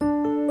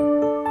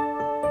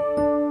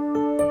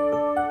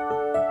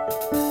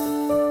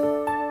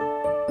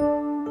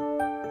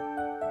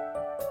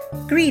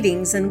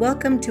Greetings and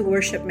welcome to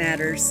Worship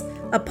Matters,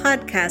 a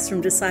podcast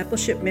from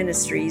Discipleship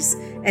Ministries,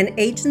 an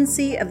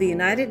agency of the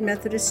United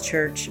Methodist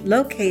Church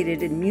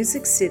located in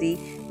Music City,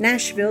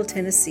 Nashville,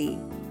 Tennessee.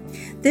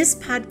 This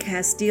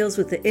podcast deals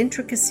with the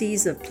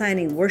intricacies of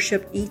planning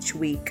worship each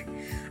week.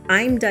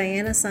 I'm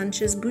Diana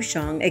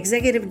Sanchez-Bouchon,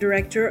 Executive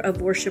Director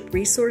of Worship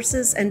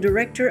Resources and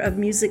Director of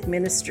Music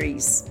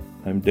Ministries.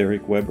 I'm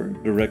Derek Weber,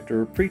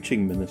 Director of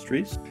Preaching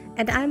Ministries.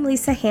 And I'm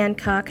Lisa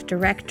Hancock,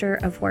 Director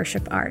of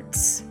Worship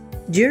Arts.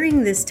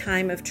 During this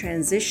time of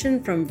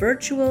transition from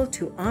virtual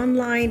to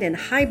online and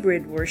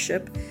hybrid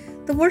worship,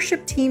 the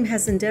worship team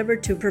has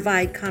endeavored to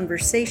provide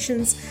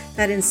conversations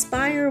that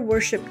inspire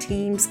worship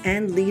teams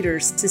and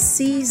leaders to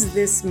seize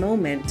this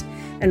moment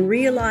and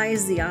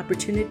realize the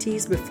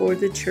opportunities before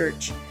the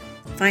church,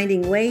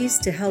 finding ways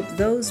to help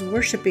those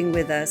worshiping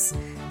with us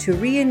to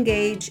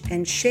re-engage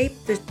and shape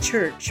the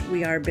church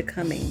we are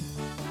becoming.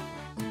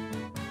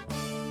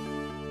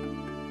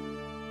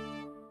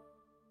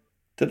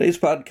 Today's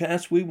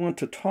podcast, we want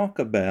to talk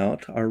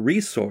about our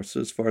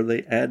resources for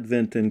the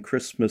Advent and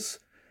Christmas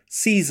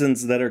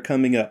seasons that are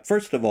coming up.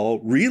 First of all,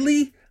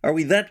 really? Are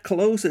we that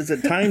close? Is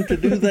it time to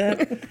do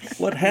that?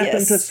 What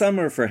happened to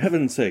summer, for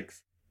heaven's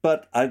sakes?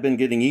 But I've been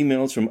getting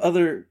emails from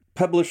other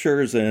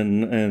publishers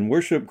and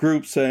worship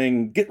groups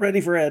saying, get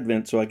ready for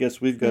Advent. So I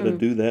guess we've got to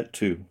do that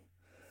too.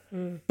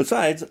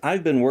 Besides,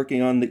 I've been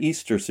working on the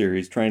Easter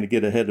series, trying to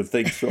get ahead of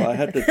things, so I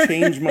had to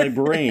change my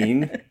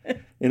brain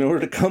in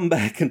order to come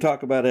back and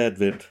talk about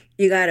Advent.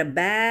 You got to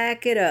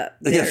back it up.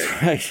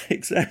 That's right,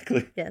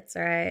 exactly. That's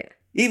right.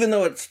 Even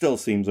though it still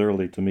seems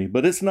early to me,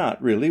 but it's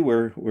not really.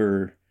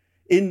 We're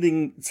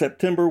ending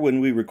September when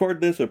we record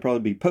this. It'll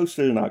probably be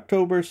posted in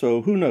October,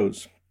 so who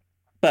knows?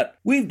 But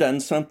we've done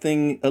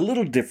something a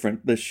little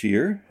different this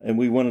year, and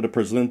we wanted to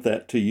present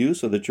that to you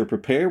so that you're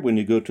prepared when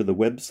you go to the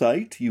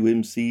website,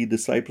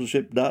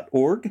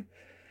 umcdiscipleship.org,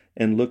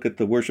 and look at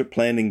the worship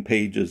planning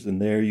pages, and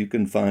there you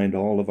can find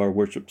all of our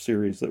worship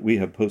series that we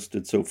have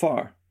posted so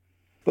far.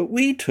 But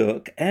we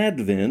took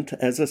Advent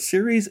as a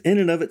series in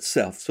and of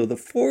itself, so the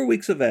 4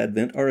 weeks of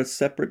Advent are a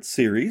separate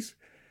series,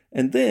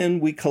 and then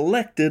we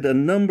collected a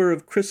number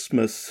of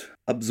Christmas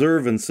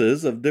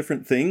observances of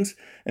different things,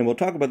 and we'll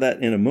talk about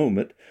that in a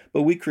moment,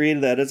 but we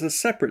created that as a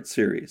separate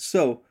series.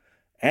 So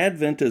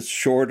Advent is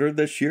shorter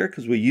this year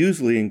because we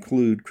usually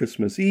include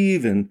Christmas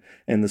Eve and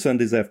the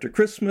Sundays after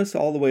Christmas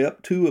all the way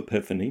up to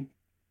Epiphany,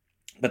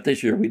 but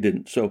this year we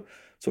didn't. So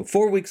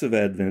 4 weeks of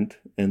Advent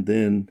and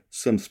then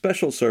some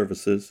special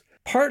services,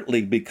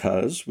 partly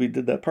because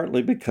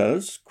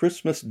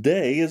Christmas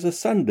Day is a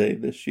Sunday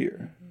this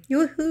year.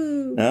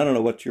 Yoo-hoo! Now, I don't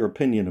know what your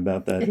opinion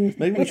about that is.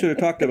 Maybe we should have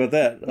talked about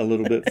that a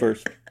little bit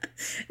first.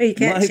 You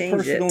can't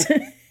change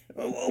it.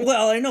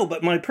 Well, I know,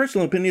 but my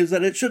personal opinion is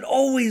that it should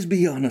always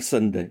be on a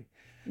Sunday.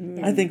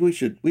 I think we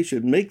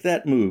should make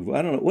that move.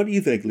 I don't know. What do you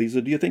think, Lisa?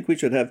 Do you think we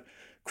should have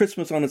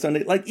Christmas on a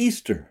Sunday like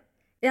Easter?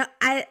 Yeah,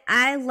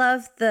 I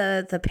love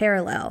the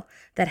parallel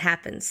that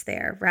happens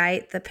there,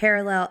 right? The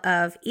parallel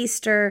of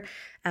Easter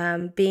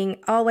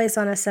being always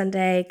on a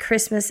Sunday,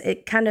 Christmas,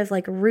 it kind of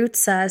like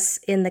roots us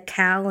in the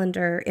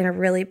calendar in a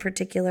really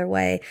particular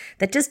way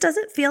that just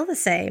doesn't feel the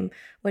same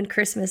when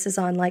Christmas is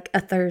on like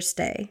a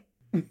Thursday.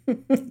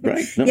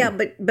 Right. No. Yeah,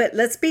 but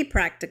let's be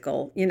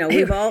practical. You know,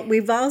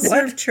 we've all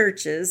served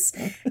churches.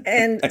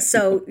 And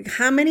so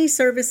how many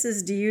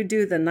services do you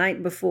do the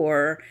night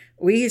before?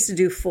 We used to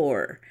do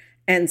 4.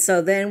 And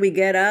so then we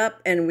get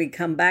up and we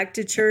come back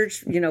to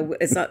church. You know,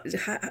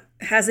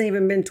 hasn't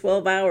even been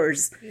 12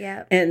 hours.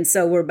 Yeah. And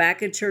so we're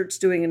back at church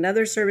doing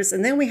another service.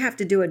 And then we have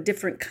to do a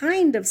different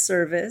kind of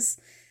service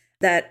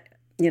that,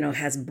 you know,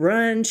 has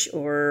brunch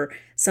or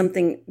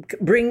something,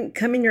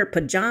 come in your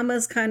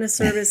pajamas kind of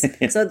service.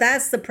 So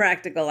that's the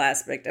practical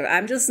aspect of it.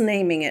 I'm just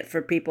naming it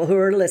for people who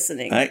are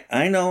listening.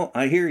 I know.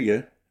 I hear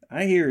you.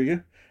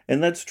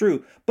 And that's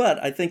true.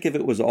 But I think if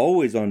it was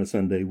always on a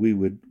Sunday, we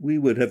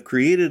would have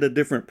created a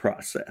different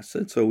process.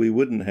 And so we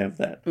wouldn't have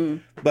that.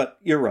 But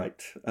you're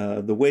right.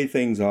 The way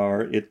things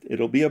are,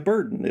 it'll be a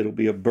burden. It'll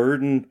be a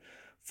burden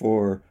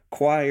for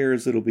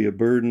choirs. It'll be a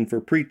burden for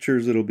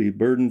preachers. It'll be a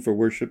burden for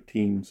worship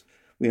teams.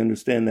 We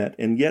understand that.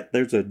 And yet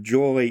there's a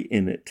joy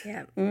in it.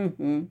 Yeah.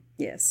 Mm-hmm.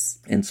 Yes.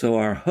 And so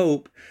our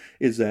hope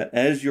is that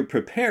as you're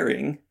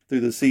preparing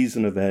through the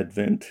season of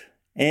Advent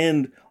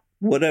and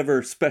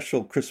whatever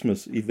special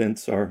Christmas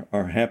events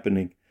are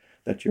happening,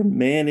 that you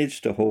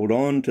manage to hold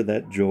on to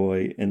that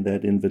joy and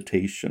that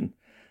invitation.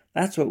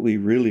 That's what we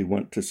really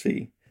want to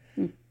see.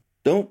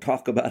 Don't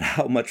talk about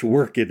how much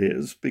work it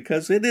is,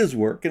 because it is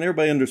work, and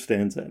everybody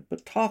understands that.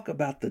 But talk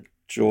about the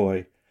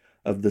joy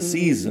of the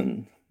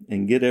season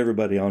and get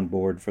everybody on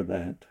board for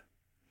that.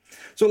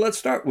 So let's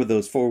start with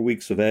those 4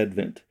 weeks of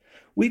Advent.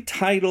 We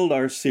titled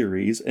our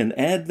series An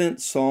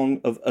Advent Song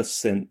of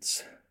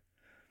Ascents.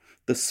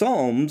 The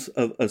Psalms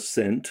of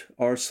Ascent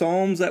are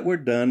psalms that were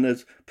done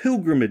as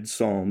pilgrimage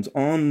psalms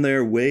on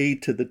their way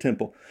to the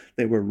temple.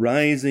 They were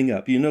rising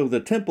up. You know, the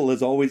temple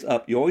is always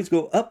up. You always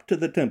go up to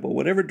the temple,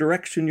 whatever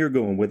direction you're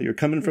going, whether you're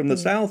coming from the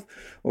south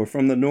or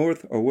from the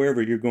north or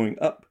wherever you're going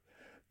up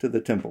to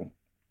the temple.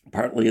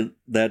 Partly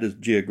that is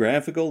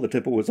geographical. The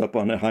temple was up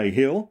on a high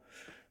hill.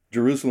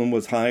 Jerusalem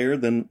was higher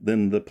than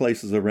the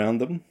places around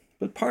them.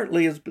 But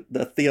partly is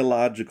the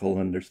theological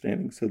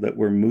understanding, so that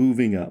we're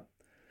moving up.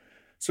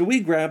 So we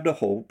grabbed a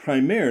hold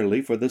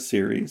primarily for the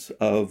series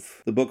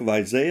of the book of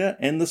Isaiah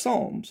and the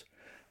Psalms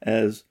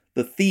as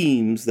the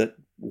themes that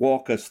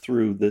walk us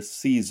through this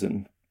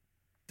season.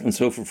 And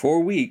so for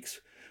 4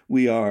 weeks,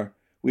 we are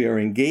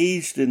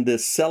engaged in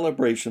this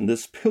celebration,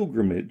 this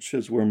pilgrimage,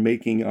 as we're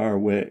making our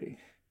way.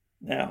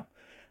 Now,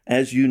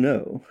 as you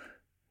know,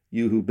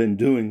 you who've been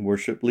doing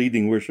worship,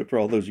 leading worship for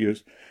all those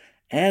years,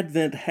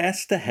 Advent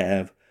has to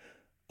have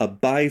a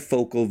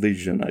bifocal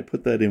vision. I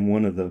put that in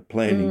one of the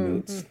planning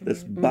notes.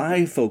 This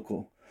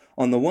bifocal.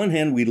 On the one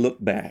hand, we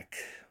look back.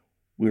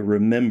 We're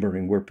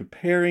remembering. We're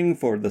preparing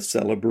for the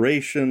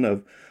celebration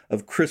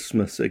of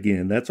Christmas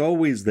again. That's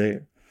always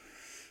there.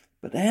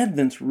 But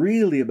Advent's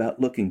really about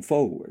looking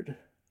forward,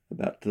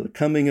 about the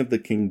coming of the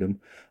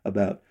kingdom,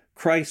 about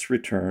Christ's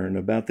return,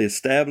 about the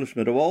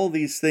establishment of all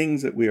these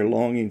things that we are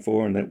longing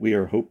for and that we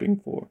are hoping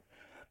for.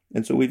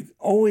 And so we've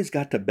always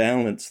got to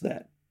balance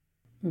that.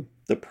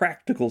 The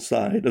practical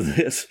side of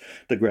this,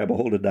 to grab a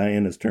hold of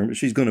Diana's term, but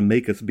she's going to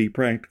make us be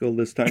practical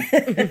this time.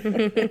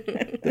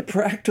 The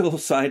practical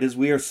side is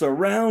we are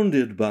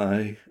surrounded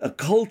by a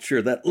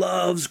culture that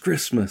loves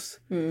Christmas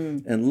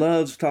and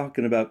loves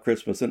talking about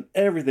Christmas, and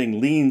everything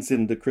leans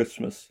into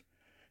Christmas.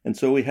 And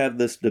so we have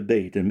this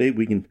debate, and maybe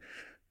we can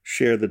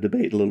share the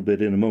debate a little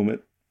bit in a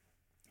moment.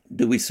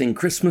 Do we sing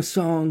Christmas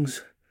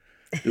songs?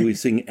 Do we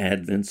sing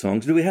Advent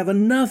songs? Do we have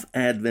enough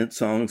Advent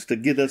songs to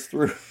get us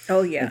through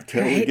until we get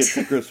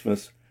to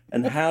Christmas?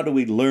 And how do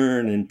we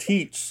learn and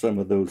teach some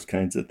of those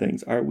kinds of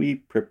things? Are we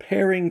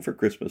preparing for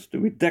Christmas? Do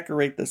we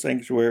decorate the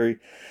sanctuary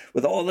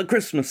with all the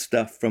Christmas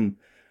stuff from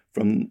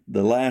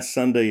the last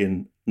Sunday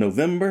in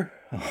November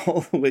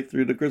all the way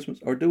through to Christmas?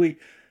 Or do we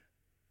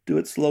do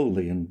it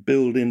slowly and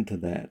build into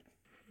that?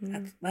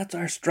 That's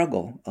our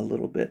struggle a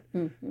little bit.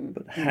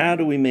 But how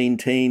do we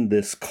maintain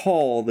this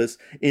call, this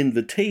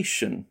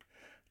invitation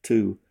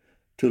to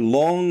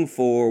long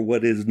for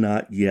what is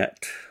not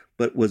yet,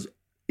 but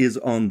is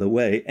on the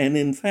way, and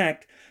in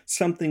fact,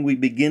 something we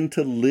begin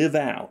to live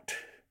out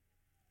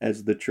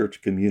as the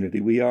church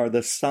community? We are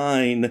the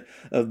sign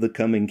of the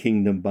coming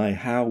kingdom by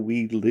how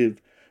we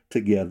live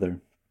together.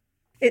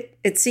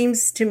 It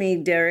seems to me,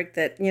 Derek,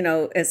 that,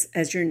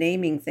 as you're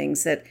naming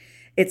things, that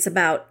it's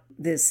about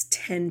this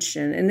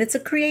tension, and it's a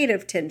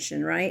creative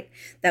tension, right?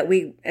 That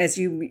we, as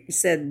you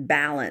said,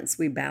 balance.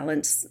 We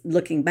balance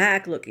looking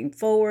back, looking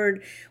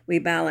forward. We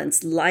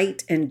balance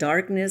light and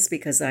darkness,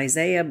 because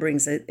Isaiah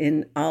brings it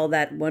in all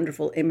that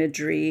wonderful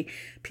imagery.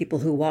 People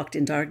who walked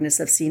in darkness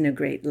have seen a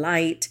great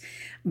light.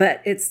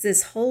 But it's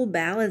this whole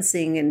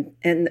balancing,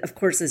 and of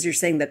course, as you're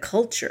saying, the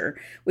culture,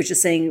 which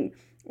is saying,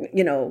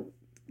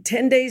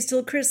 10 days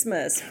till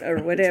Christmas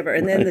or whatever.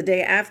 And then the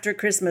day after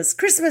Christmas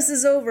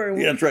is over.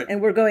 Yeah, that's right.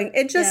 And we're going,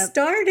 it just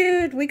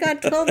started. We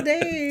got 12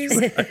 days.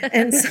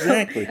 And so,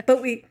 Exactly.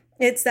 But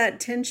it's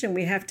that tension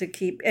we have to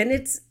keep.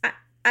 And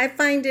I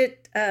find it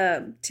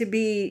to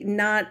be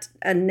not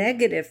a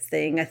negative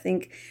thing. I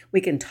think we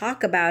can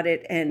talk about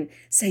it and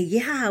say,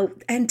 yeah,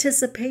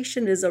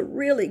 anticipation is a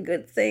really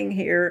good thing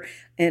here.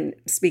 And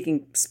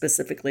speaking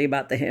specifically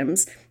about the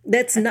hymns,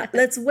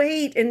 let's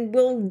wait, and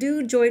we'll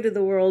do Joy to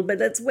the World, but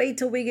let's wait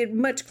till we get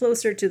much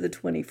closer to the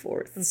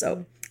 24th.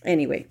 So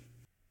anyway.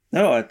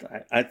 No,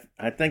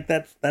 I think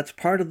that's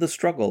part of the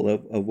struggle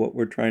of what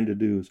we're trying to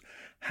do, is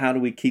how do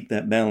we keep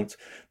that balance?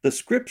 The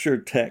scripture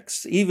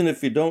texts, even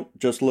if you don't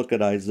just look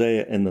at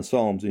Isaiah and the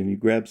Psalms and you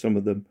grab some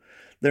of them,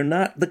 they're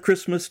not the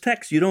Christmas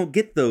texts. You don't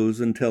get those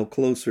until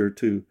closer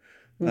to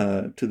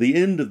the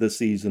end of the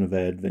season of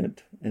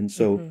Advent. And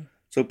so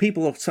so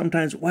people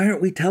sometimes, why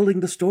aren't we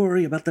telling the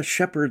story about the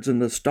shepherds and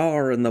the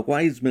star and the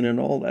wise men and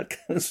all that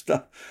kind of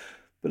stuff?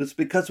 But it's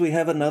because we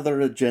have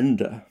another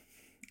agenda.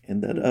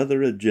 And that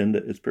other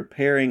agenda is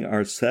preparing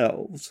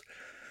ourselves,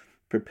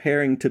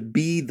 preparing to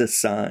be the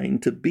sign,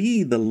 to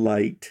be the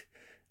light,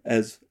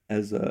 as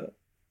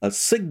a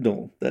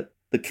signal that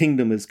the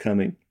kingdom is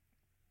coming.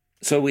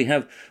 So we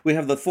have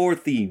the 4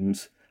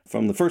 themes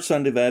from the first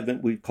Sunday of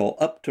Advent we call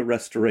Up to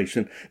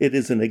Restoration. It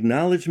is an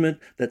acknowledgement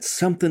that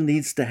something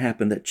needs to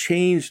happen, that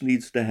change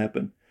needs to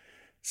happen.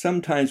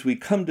 Sometimes we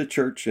come to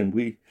church and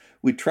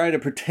we try to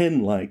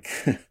pretend like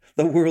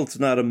the world's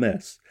not a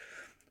mess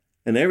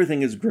and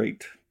everything is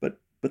great.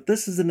 But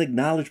this is an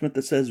acknowledgement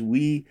that says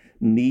we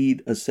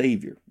need a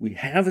Savior. We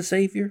have a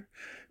Savior.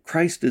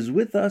 Christ is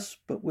with us,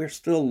 but we're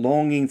still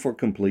longing for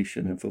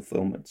completion and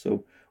fulfillment.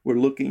 So we're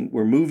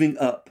moving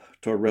up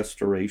to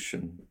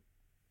restoration.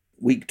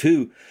 Week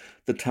 2,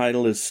 the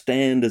title is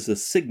Stand as a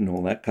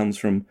Signal. That comes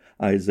from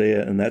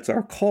Isaiah, and that's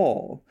our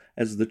call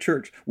as the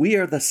church. We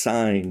are the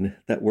sign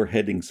that we're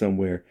heading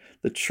somewhere.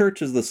 The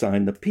church is the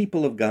sign. The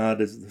people of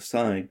God is the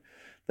sign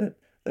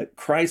that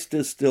Christ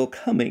is still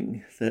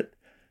coming, that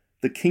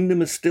the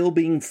kingdom is still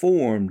being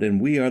formed,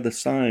 and we are the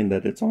sign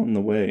that it's on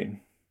the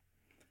way.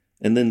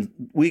 And then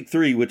week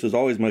 3, which is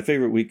always my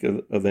favorite week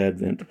of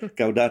Advent,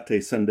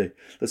 Gaudete Sunday,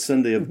 the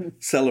Sunday of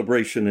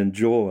celebration and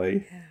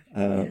joy.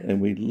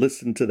 And we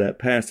listened to that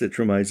passage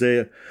from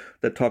Isaiah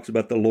that talks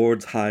about the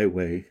Lord's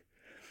highway.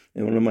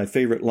 And one of my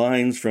favorite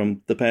lines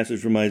from the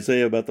passage from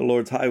Isaiah about the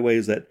Lord's highway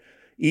is that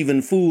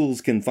even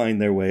fools can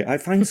find their way. I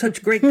find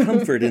such great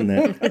comfort in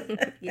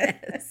that.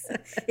 Yes.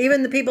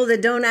 Even the people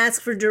that don't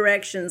ask for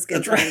directions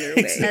can find their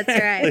way.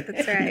 Exactly.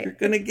 That's right. You're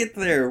going to get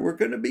there. We're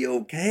going to be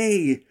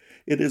okay.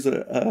 It is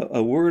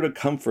a word of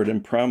comfort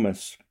and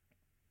promise.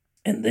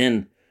 And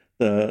then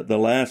the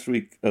last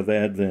week of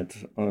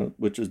Advent,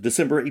 which is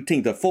December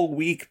 18th, a full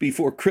week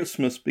before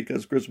Christmas,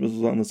 because Christmas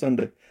is on the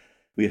Sunday,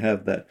 we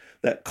have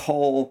that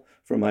call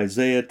from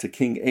Isaiah to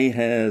King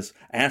Ahaz,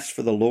 ask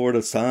for the Lord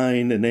a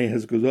sign, and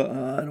Ahaz goes,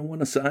 I don't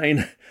want a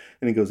sign.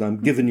 And he goes, I'm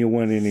giving you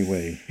one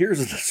anyway. Here's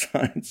the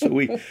sign. So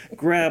we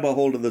grab a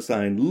hold of the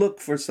sign, look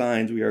for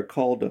signs. We are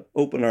called to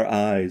open our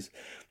eyes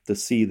to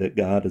see that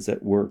God is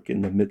at work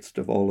in the midst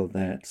of all of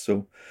that.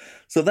 So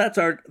that's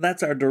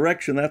our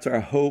direction, that's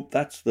our hope,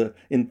 that's the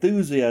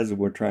enthusiasm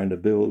we're trying to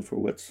build for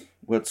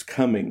what's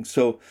coming.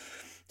 So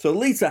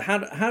Lisa,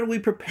 how do we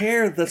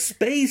prepare the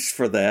space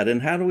for that,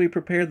 and how do we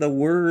prepare the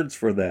words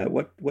for that?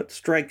 What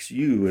strikes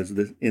you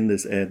in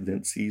this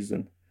Advent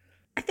season?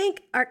 I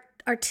think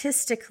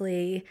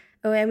artistically,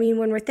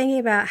 when we're thinking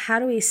about how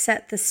do we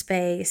set the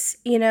space,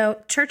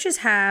 churches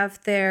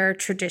have their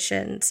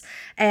traditions,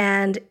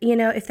 and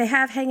if they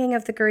have hanging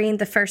of the green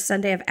the first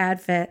Sunday of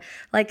Advent,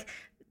 like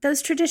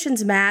those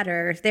traditions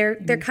matter.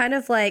 They're kind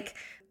of like,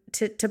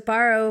 to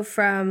borrow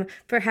from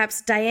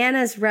perhaps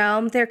Diana's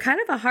realm, they're kind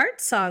of a heart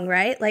song,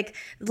 right? Like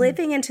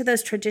living into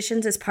those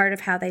traditions is part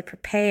of how they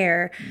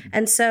prepare.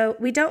 And so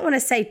we don't want to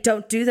say,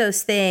 don't do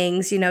those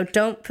things,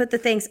 don't put the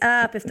things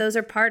up if those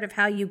are part of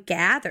how you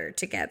gather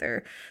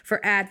together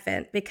for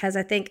Advent, because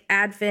I think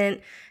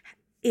Advent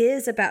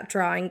is about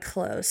drawing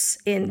close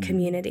in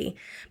community.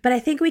 But I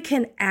think we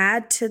can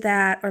add to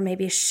that, or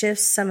maybe shift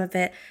some of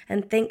it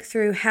and think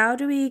through, how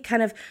do we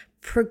kind of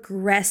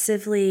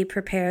progressively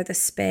prepare the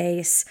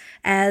space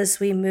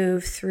as we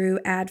move through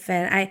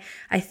Advent.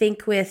 I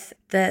think with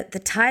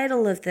the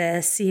title of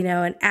this,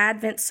 an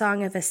Advent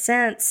song of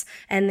ascents,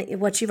 and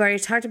what you've already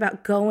talked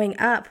about, going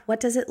up, what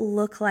does it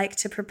look like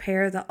to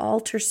prepare the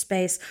altar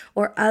space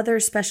or other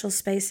special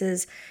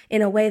spaces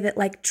in a way that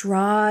like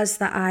draws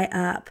the eye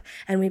up,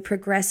 and we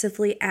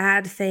progressively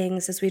add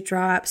things as we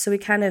draw up, so we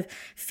kind of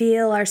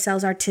feel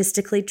ourselves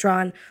artistically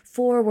drawn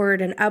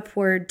forward and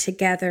upward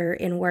together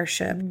in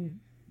worship.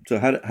 So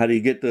how do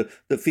you get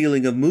the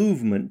feeling of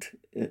movement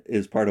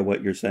is part of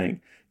what you're saying?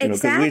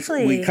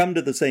 Exactly. We come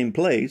to the same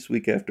place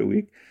week after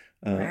week,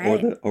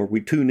 right. or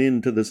we tune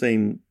in to the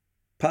same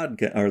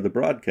podcast or the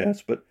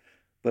broadcast,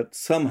 but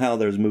somehow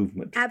there's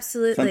movement.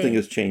 Absolutely. Something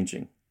is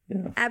changing.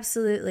 Yeah.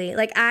 Absolutely.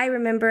 Like I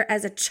remember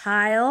as a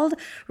child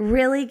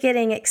really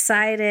getting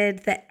excited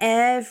that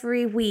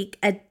every week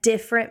a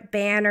different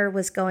banner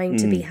was going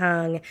to be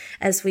hung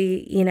as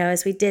we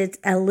did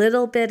a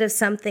little bit of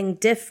something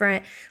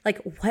different.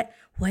 Like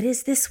what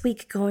is this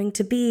week going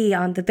to be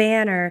on the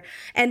banner?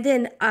 And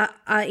then,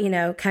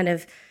 kind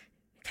of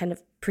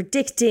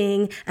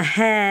predicting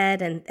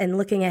ahead and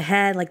looking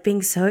ahead, like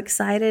being so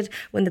excited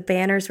when the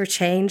banners were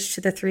changed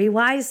to the 3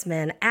 wise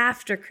men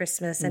after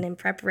Christmas and in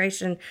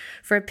preparation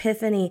for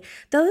Epiphany.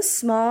 Those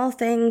small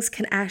things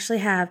can actually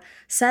have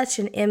such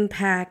an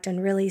impact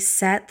and really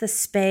set the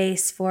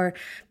space for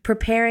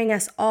preparing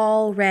us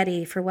all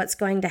ready for what's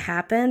going to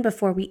happen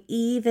before we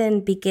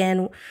even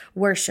begin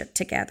worship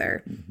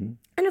together. Mm-hmm.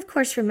 And of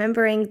course,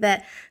 remembering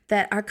that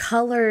our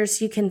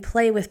colors, you can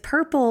play with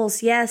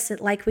purples, yes,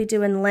 like we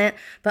do in Lent,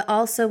 but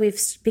also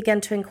we've begun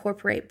to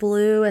incorporate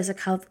blue as a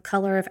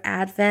color of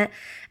Advent.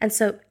 And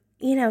so,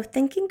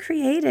 thinking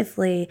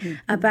creatively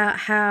about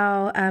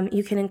how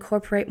you can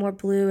incorporate more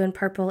blue and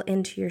purple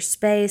into your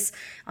space,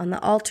 on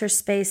the altar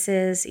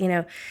spaces,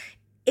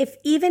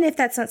 Even if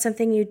that's not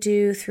something you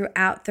do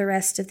throughout the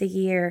rest of the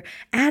year,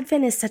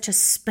 Advent is such a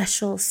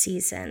special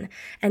season,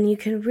 and you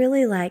can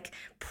really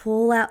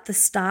pull out the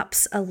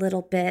stops a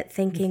little bit,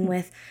 thinking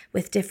with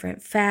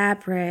different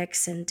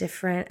fabrics and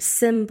different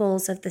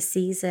symbols of the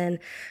season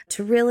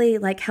to really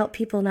help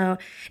people know.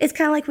 It's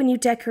kind of like when you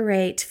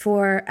decorate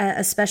for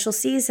a special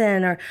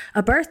season or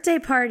a birthday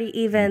party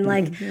even,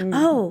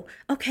 oh,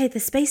 okay,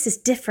 the space is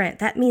different.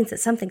 That means that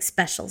something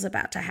special is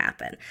about to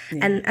happen.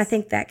 Yes. And I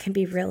think that can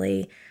be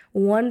really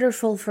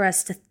wonderful for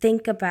us to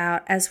think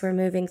about as we're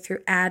moving through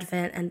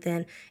Advent and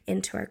then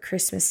into our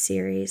Christmas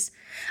series.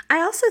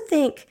 I also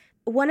think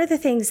one of the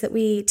things that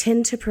we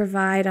tend to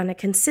provide on a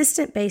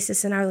consistent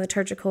basis in our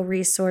liturgical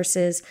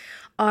resources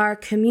are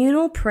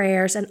communal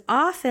prayers, and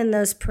often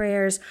those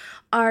prayers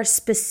are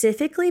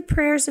specifically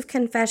prayers of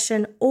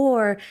confession,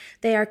 or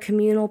they are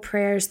communal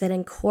prayers that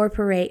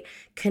incorporate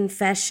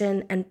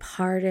confession and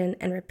pardon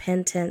and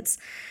repentance.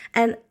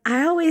 And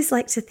I always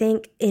like to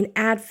think in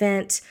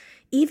Advent,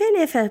 even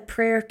if a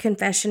prayer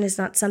confession is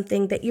not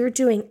something that you're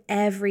doing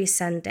every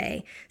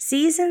Sunday,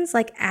 seasons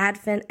like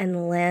Advent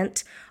and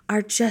Lent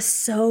are just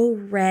so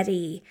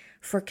ready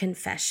for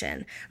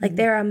confession. Like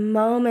they're a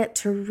moment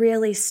to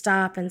really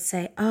stop and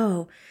say,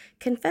 oh,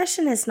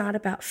 confession is not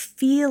about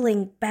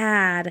feeling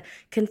bad.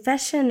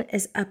 Confession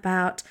is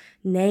about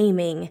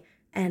naming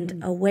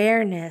and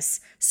awareness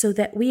so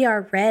that we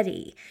are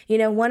ready. You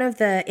know, one of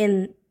the,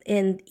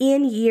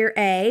 in year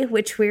A,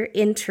 which we're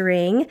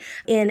entering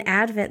in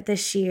Advent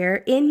this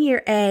year, in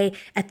year A,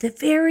 at the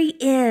very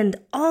end,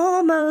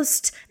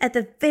 almost at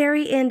the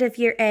very end of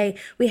year A,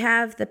 we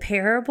have the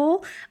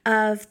parable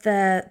of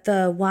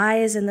the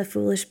wise and the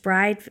foolish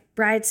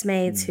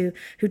bridesmaids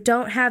who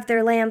don't have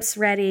their lamps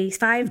ready.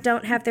 5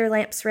 don't have their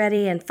lamps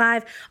ready, and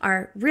 5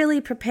 are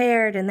really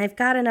prepared, and they've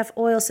got enough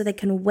oil so they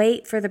can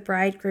wait for the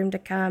bridegroom to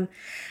come.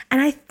 And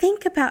I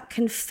think about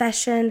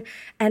confession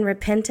and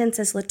repentance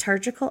as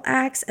liturgical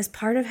acts as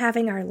part of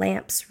having our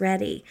lamps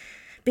ready,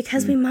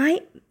 because we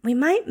might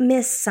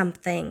miss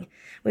something.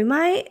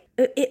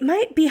 It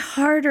might be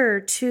harder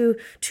to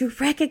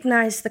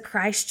recognize the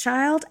Christ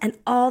child and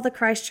all the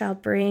Christ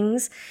child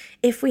brings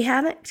if we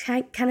haven't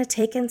kind of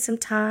taken some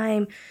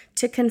time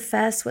to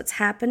confess what's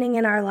happening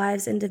in our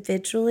lives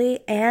individually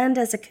and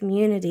as a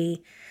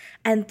community.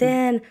 And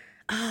then,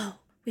 oh,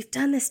 we've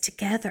done this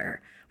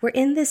together. We're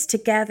in this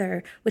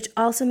together, which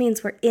also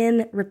means we're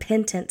in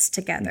repentance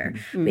together.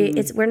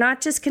 We're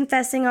not just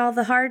confessing all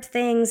the hard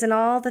things and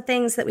all the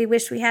things that we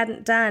wish we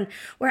hadn't done.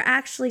 We're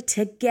actually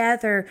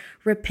together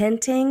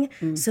repenting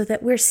so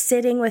that we're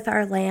sitting with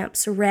our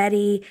lamps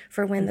ready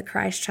for when the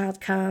Christ child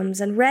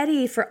comes and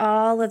ready for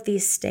all of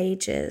these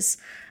stages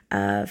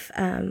of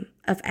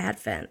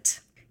Advent.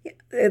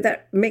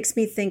 That makes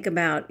me think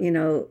about,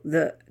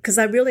 because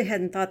I really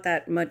hadn't thought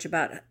that much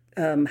about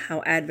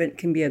how Advent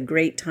can be a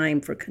great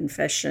time for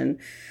confession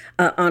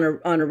on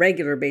a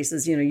regular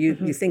basis.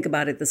 You think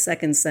about it, the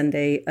second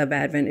Sunday of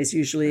Advent is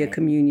usually a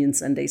communion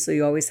Sunday, so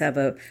you always have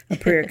a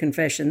prayer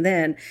confession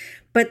then.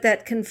 But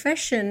that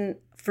confession,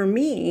 for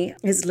me,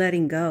 is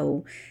letting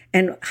go.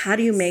 And how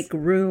do you make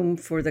room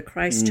for the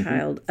Christ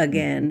child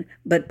again,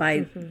 but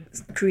by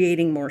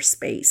creating more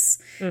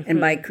space and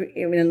by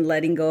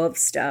letting go of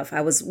stuff.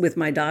 I was with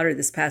my daughter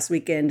this past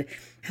weekend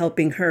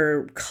helping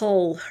her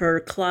cull her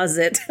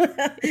closet.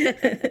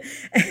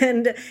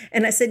 and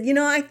I said,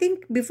 I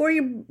think before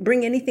you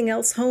bring anything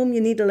else home,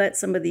 you need to let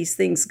some of these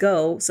things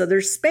go. So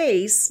there's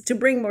space to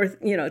bring more,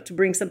 to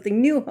bring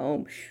something new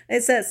home.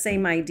 It's that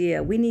same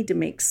idea. We need to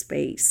make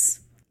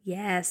space.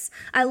 Yes,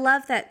 I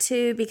love that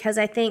too, because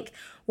I think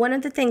one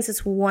of the things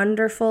that's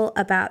wonderful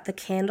about the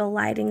candle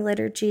lighting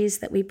liturgies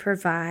that we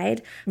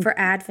provide for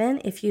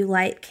Advent, if you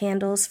light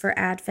candles for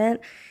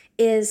Advent,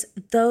 is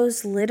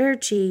those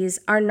liturgies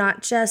are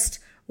not just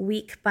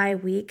week by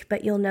week,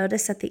 but you'll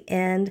notice at the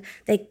end,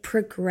 they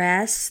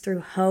progress through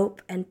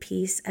hope and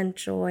peace and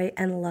joy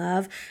and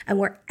love. And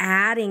we're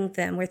adding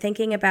them. We're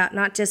thinking about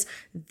not just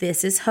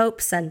this is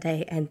Hope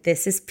Sunday and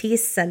this is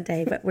Peace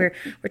Sunday, but we're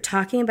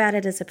talking about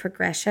it as a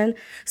progression.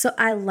 So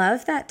I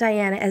love that,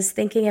 Diana, as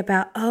thinking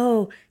about,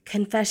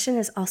 confession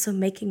is also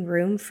making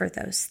room for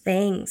those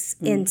things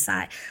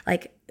inside.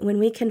 Like when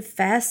we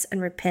confess and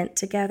repent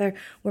together,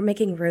 we're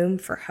making room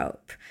for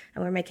hope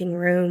and we're making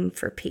room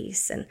for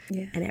peace and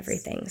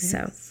everything. Yes.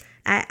 So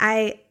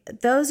I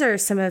those are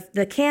some of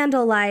the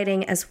candle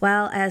lighting, as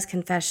well as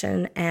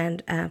confession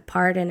and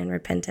pardon and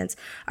repentance,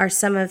 are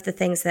some of the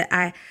things that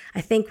I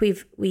think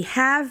we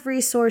have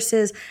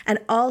resources, and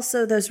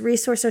also those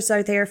resources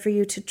are there for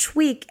you to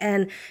tweak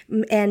and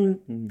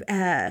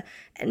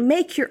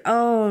make your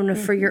own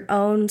for your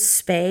own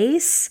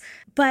space,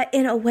 but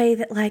in a way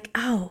that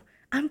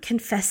I'm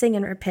confessing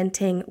and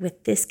repenting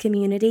with this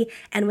community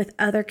and with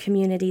other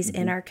communities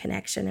in our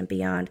connection and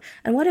beyond.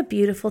 And what a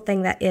beautiful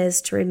thing that is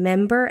to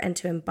remember and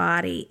to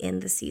embody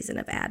in the season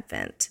of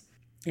Advent.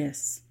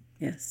 Yes,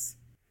 yes.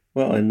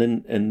 Well, and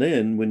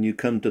then when you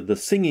come to the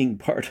singing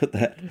part of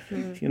that,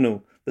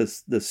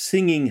 the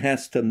singing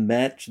has to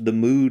match the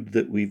mood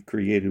that we've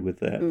created with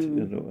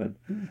that,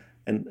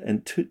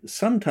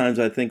 sometimes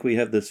I think we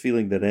have this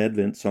feeling that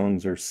Advent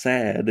songs are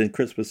sad and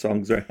Christmas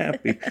songs are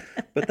happy,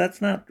 but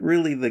that's not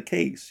really the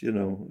case,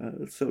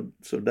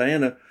 So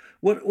Diana,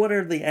 what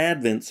are the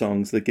Advent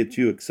songs that get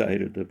you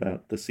excited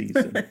about the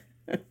season?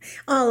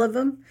 All of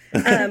them.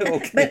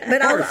 Okay,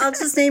 but I'll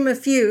just name a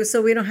few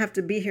so we don't have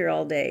to be here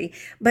all day.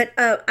 But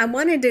I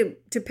wanted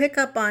to pick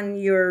up on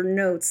your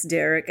notes,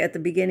 Derek. At the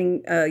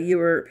beginning, you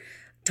were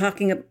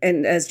talking,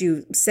 and as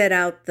you set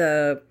out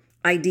the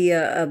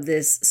idea of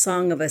this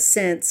song of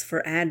ascents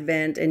for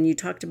Advent, and you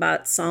talked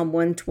about Psalm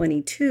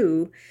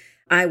 122,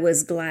 I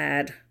was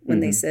glad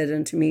when they said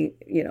unto me,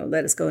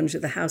 let us go into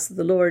the house of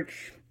the Lord.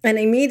 And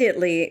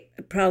immediately,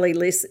 probably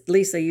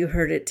Lisa, you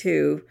heard it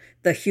too,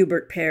 the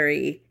Hubert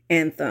Parry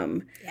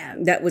anthem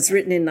that was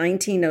written in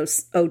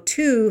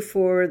 1902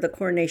 for the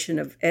coronation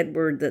of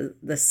Edward the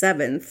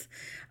VII.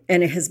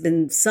 And it has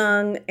been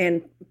sung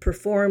and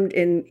performed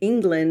in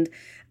England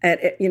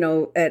at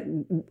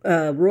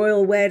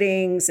royal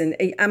weddings, and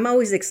I'm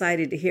always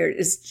excited to hear it.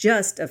 It's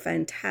just a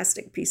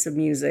fantastic piece of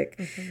music,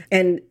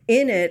 and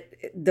in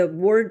it, the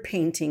word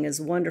painting is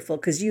wonderful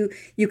because you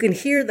can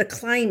hear the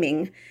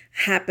climbing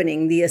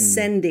happening, the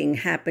ascending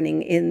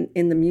happening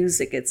in the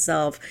music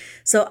itself.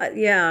 So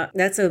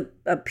that's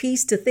a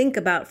piece to think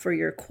about for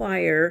your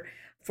choir.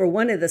 For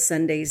one of the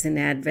Sundays in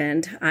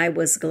Advent, I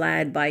Was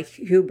Glad by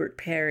Hubert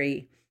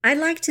Parry. I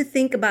like to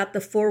think about the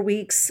 4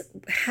 weeks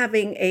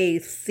having a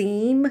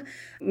theme,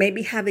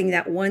 maybe having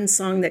that one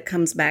song that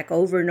comes back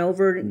over and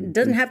over. It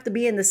doesn't have to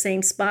be in the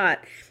same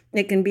spot.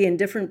 It can be in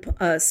different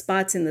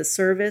spots in the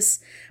service.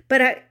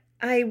 But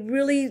I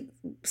really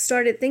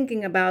started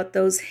thinking about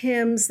those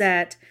hymns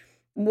that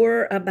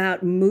were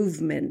about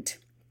movement.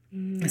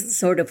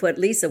 Sort of what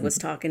Lisa was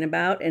talking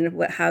about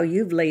and how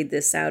you've laid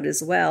this out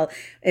as well,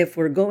 if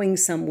we're going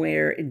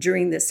somewhere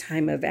during this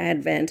time of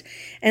Advent.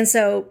 And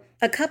so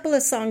a couple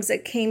of songs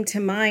that came to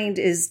mind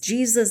is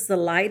Jesus, the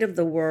Light of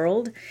the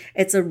World.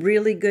 It's a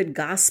really good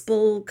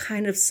gospel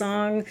kind of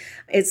song.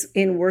 It's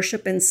in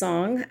worship and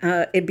song.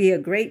 It'd be a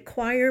great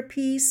choir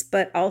piece,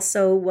 but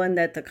also one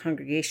that the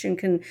congregation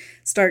can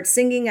start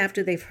singing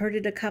after they've heard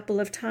it a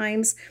couple of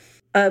times.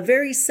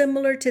 Very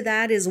similar to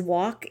that is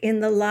Walk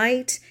in the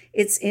Light.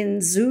 It's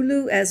in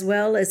Zulu as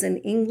well as in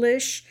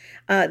English.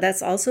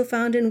 That's also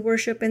found in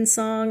worship and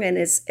song, and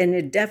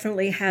it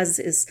definitely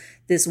has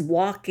this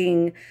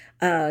walking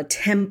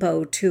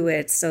tempo to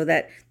it, so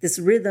that this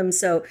rhythm.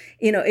 So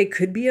it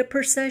could be a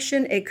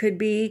procession. It could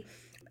be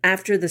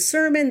after the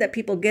sermon that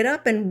people get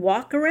up and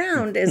walk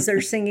around as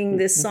they're singing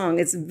this song.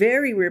 It's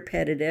very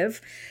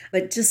repetitive,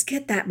 but just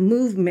get that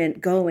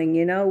movement going.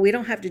 We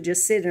don't have to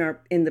just sit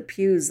in the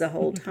pews the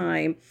whole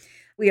time.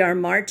 We Are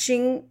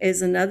Marching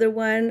is another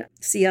one.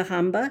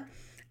 Siyahamba,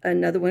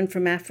 another one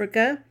from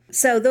Africa.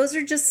 So those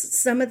are just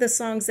some of the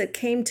songs that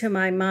came to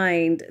my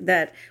mind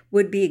that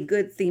would be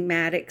good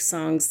thematic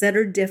songs that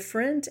are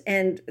different.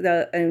 And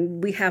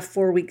we have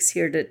 4 weeks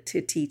here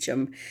to teach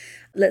them.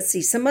 Let's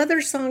see, some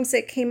other songs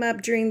that came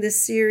up during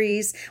this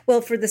series. Well,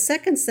 for the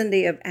second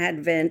Sunday of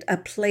Advent, A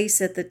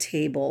Place at the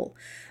Table.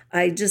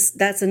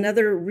 That's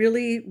another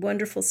really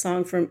wonderful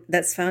song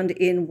that's found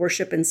in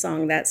Worship and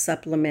Song, that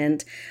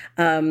supplement,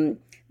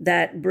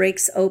 that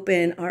breaks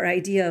open our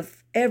idea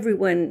of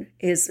everyone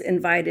is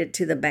invited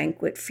to the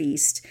banquet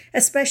feast,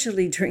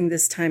 especially during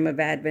this time of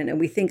Advent. And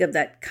we think of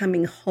that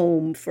coming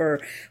home for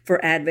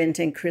Advent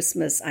and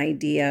Christmas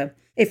idea.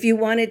 If you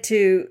wanted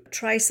to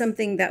try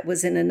something that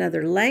was in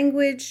another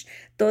language,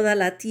 Toda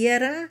la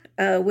Tierra,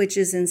 which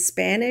is in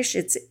Spanish,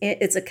 it's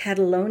a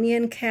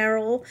Catalonian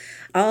carol.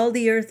 All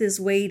the earth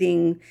is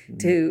waiting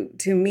to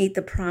meet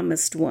the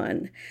promised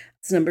one.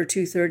 It's number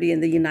 230 in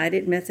the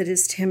United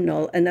Methodist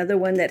Hymnal. Another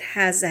one that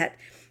has that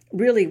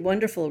really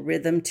wonderful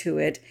rhythm to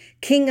it.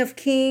 King of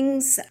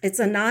Kings, it's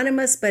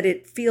anonymous, but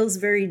it feels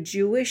very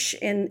Jewish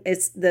in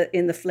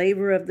the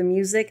flavor of the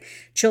music.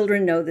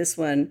 Children know this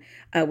one.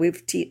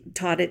 We've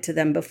taught it to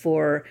them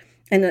before.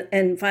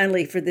 And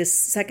finally, for this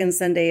second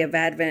Sunday of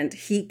Advent,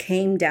 He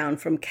Came Down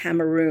from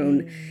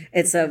Cameroon.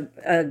 It's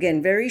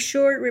again, very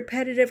short,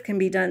 repetitive, can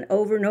be done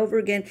over and over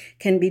again,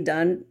 can be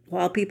done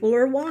while people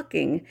are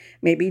walking,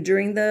 maybe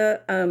during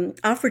the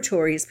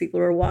offertories, people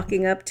are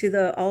walking up to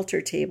the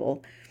altar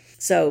table.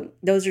 So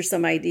those are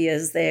some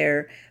ideas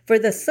there. For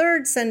the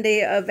third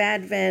Sunday of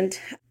Advent,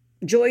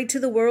 Joy to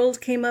the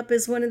World came up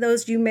as one of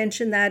those. You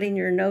mentioned that in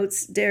your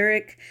notes,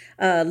 Derek.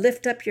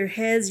 Lift up your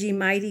heads, ye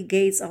mighty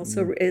gates,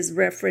 also is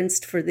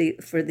referenced for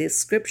the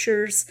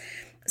scriptures.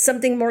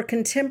 Something more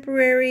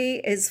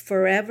contemporary is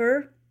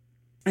Forever.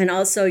 And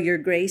also Your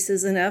Grace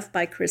is Enough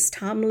by Chris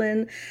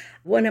Tomlin.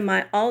 One of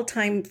my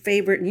all-time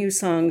favorite new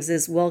songs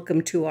is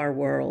Welcome to Our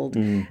World.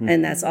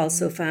 And that's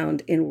also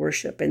found in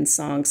Worship and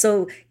Song.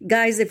 So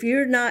guys, if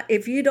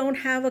you don't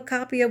have a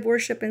copy of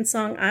Worship and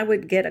Song, I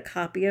would get a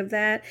copy of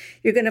that.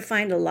 You're going to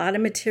find a lot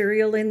of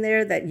material in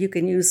there that you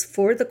can use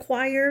for the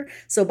choir.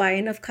 So buy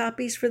enough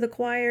copies for the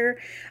choir.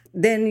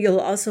 Then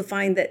you'll also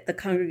find that the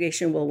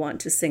congregation will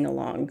want to sing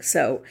along.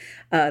 So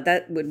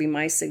that would be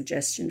my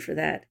suggestion for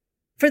that.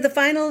 For the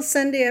final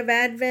Sunday of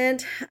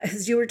Advent,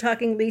 as you were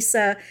talking,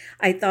 Lisa,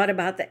 I thought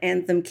about the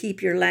anthem,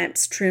 Keep Your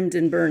Lamps Trimmed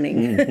and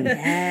Burning.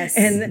 Yes.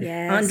 And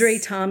yes. Andre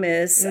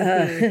Thomas,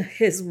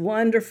 his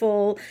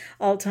wonderful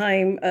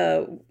all-time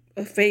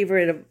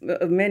favorite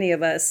of many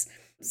of us.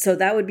 So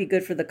that would be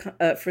good for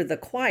the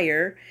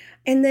choir.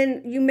 And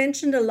then you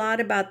mentioned a lot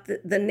about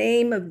the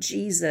name of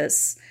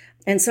Jesus.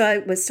 And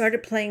so I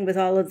started playing with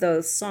all of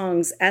those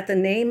songs. At the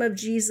Name of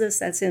Jesus,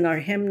 that's in our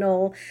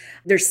hymnal.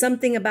 There's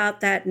something about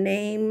that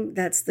name.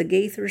 That's the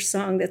Gaither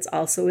song that's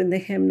also in the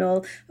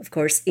hymnal. Of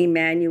course,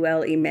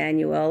 Emmanuel,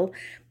 Emmanuel.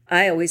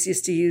 I always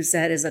used to use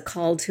that as a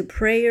call to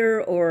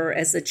prayer or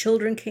as the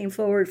children came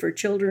forward for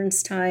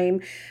children's time.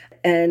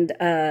 And,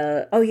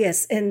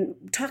 and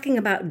talking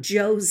about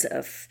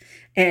Joseph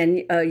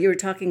And you were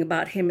talking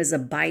about him as a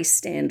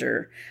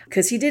bystander,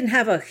 because he didn't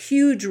have a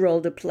huge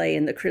role to play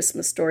in the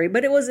Christmas story,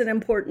 but it was an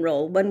important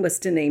role. One was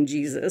to name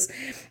Jesus.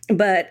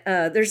 But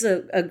there's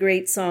a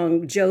great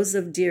song,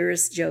 Joseph,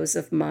 Dearest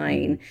Joseph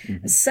Mine.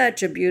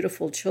 Such a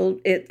beautiful,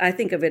 I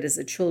think of it as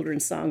a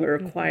children's song or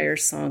a choir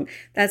song.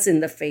 That's in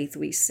The Faith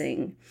We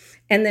Sing.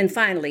 And then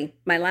finally,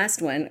 my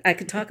last one, I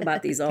could talk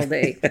about these all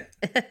day.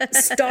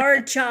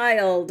 Star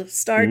Child.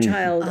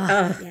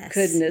 Oh, yes,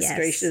 goodness yes.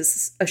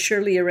 gracious.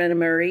 Shirley Arena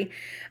Murray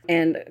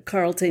and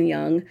Carlton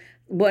Young.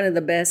 One of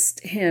the best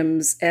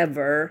hymns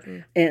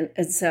ever. And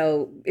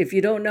so if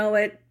you don't know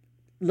it,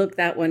 look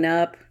that one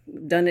up.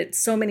 Done it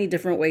so many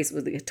different ways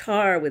with the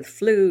guitar, with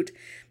flute,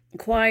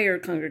 choir,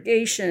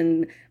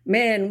 congregation,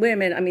 men,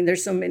 women. I mean,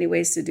 there's so many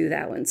ways to do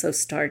that one. So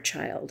Star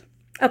Child.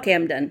 Okay,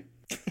 I'm done.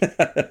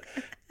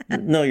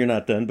 No, you're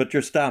not done, but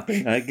you're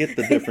stopping. I get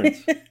the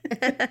difference.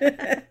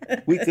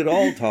 We could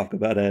all talk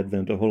about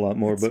Advent a whole lot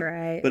more, That's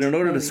right. but in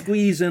order to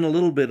squeeze in a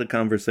little bit of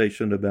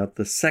conversation about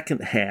the second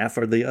half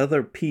or the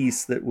other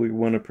piece that we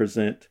want to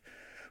present,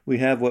 we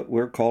have what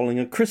we're calling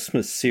a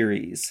Christmas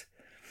series.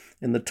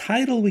 And the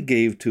title we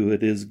gave to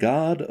it is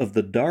God of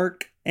the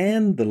Dark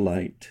and the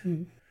Light.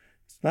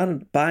 It's not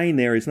a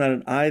binary, it's not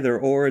an either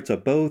or, it's a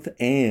both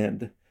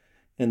and.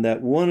 And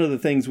that one of the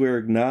things we're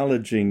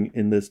acknowledging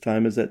in this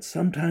time is that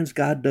sometimes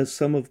God does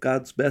some of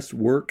God's best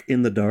work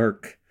in the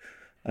dark.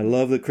 I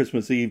love that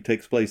Christmas Eve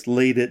takes place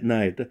late at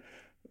night.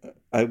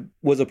 I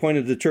was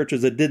appointed to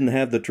churches that didn't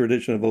have the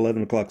tradition of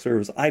 11 o'clock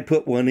service. I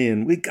put one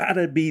in. We got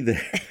to be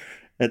there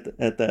at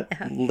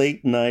that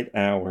late night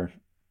hour.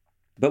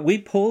 But we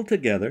pulled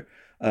together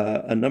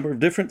a number of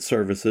different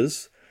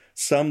services,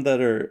 some that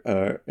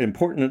are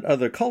important in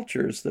other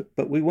cultures,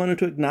 but we wanted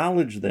to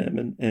acknowledge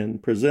them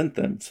and present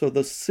them. So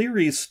the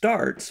series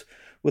starts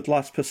with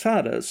Las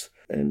Posadas,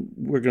 and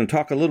we're going to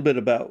talk a little bit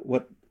about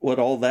what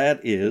all that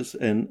is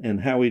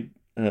and how we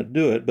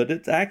do it. But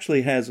it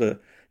actually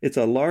it's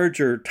a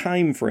larger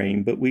time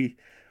frame, but we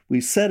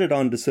set it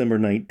on December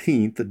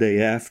 19th, the day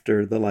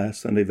after the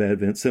last Sunday of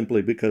Advent,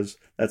 simply because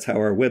that's how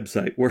our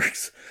website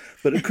works.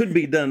 But it could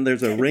be done.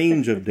 There's a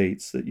range of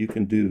dates that you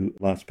can do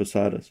Las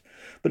Posadas.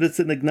 But it's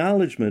an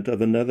acknowledgement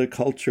of another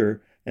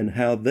culture and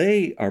how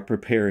they are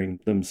preparing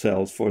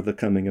themselves for the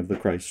coming of the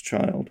Christ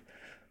child.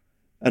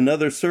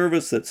 Another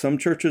service that some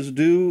churches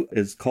do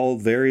is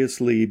called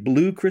variously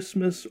Blue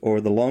Christmas or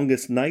the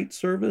Longest Night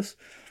service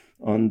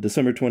on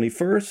December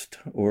 21st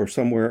or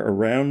somewhere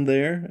around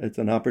there. It's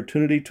an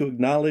opportunity to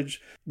acknowledge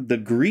the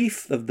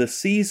grief of the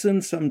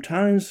season.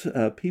 Sometimes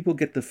people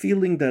get the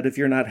feeling that if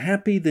you're not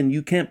happy, then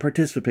you can't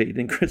participate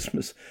in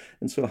Christmas.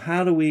 And so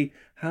how do we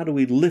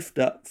lift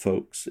up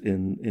folks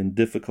in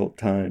difficult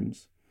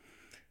times?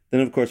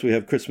 Then, of course, we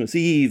have Christmas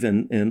Eve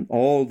and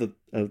all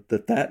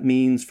that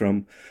means,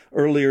 from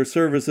earlier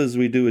services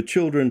we do with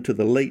children to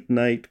the late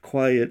night,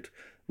 quiet,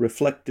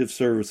 reflective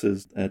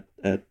services at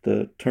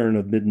the turn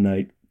of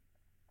midnight.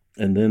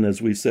 And then,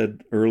 as we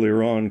said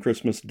earlier on,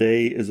 Christmas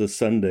Day is a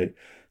Sunday.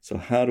 So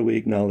how do we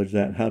acknowledge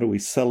that? How do we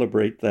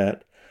celebrate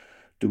that?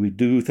 Do we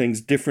do things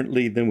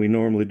differently than we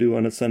normally do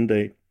on a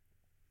Sunday?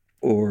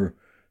 Or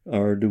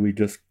do we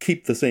just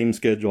keep the same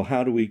schedule?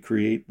 How do we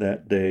create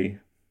that day?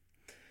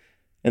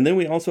 And then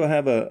we also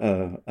have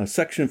a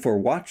section for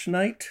Watch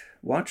Night.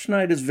 Watch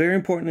Night is very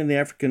important in the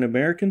African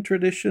American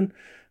tradition.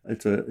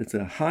 It's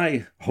a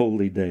high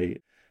holy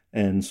day.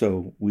 And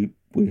so we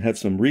have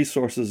some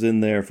resources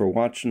in there for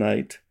Watch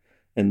Night.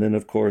 And then,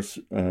 of course,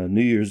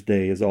 New Year's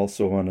Day is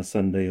also on a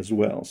Sunday as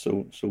well.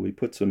 So we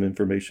put some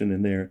information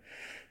in there.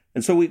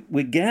 And so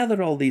we gathered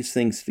all these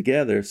things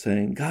together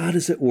saying, God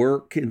is at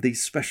work in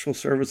these special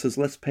services.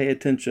 Let's pay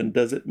attention.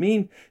 Does it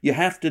mean you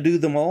have to do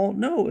them all?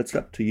 No, it's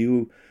up to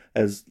you.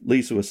 As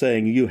Lisa was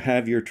saying, you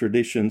have your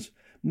traditions.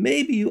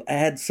 Maybe you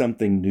add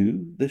something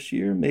new this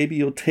year. Maybe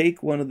you'll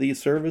take one of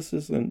these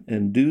services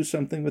and do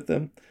something with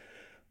them.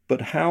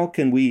 But how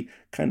can we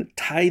kind of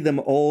tie them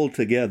all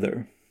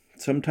together?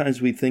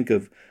 Sometimes we think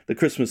of the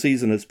Christmas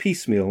season as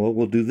piecemeal. Well,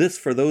 we'll do this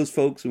for those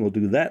folks and we'll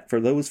do that for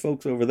those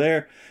folks over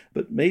there.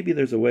 But maybe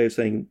there's a way of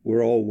saying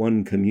we're all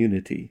one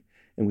community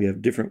and we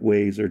have different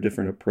ways or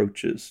different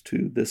approaches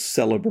to this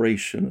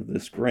celebration of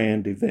this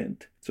grand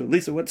event. So,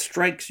 Lisa, what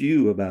strikes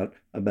you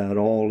about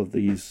all of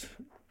these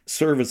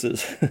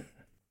services?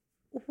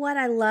 What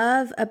I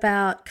love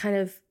about kind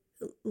of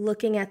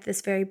looking at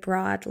this very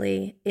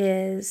broadly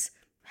is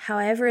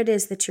however it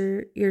is that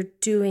you're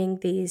doing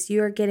these,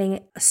 you are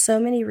getting so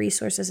many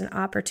resources and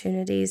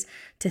opportunities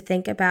to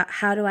think about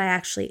how do I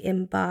actually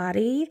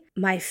embody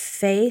my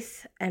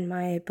faith and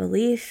my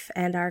belief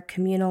and our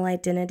communal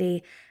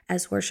identity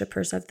as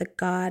worshipers of the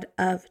God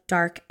of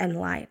dark and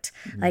light.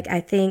 Mm-hmm. Like,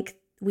 I think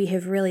we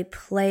have really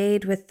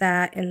played with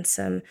that in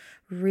some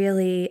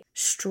really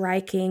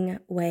striking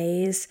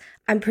ways.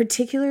 I'm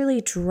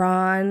particularly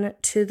drawn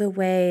to the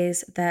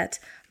ways that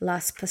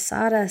Las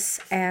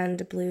Posadas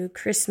and Blue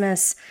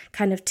Christmas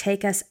kind of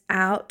take us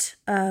out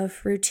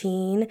of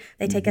routine.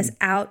 They take us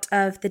out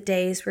of the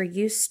days we're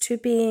used to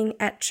being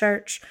at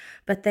church,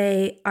 but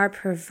they are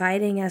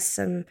providing us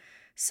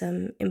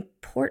some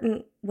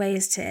important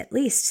ways to at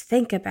least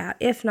think about,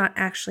 if not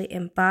actually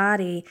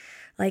embody,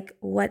 like,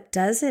 what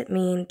does it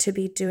mean to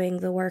be doing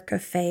the work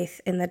of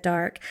faith in the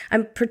dark?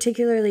 I'm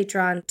particularly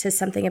drawn to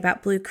something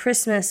about Blue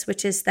Christmas,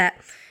 which is that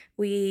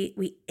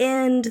we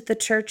end the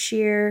church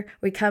year,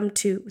 we come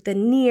to the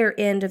near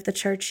end of the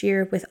church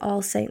year with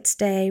All Saints'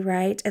 Day,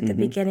 right, at the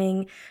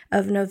beginning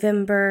of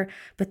November.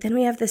 But then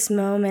we have this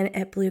moment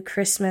at Blue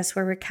Christmas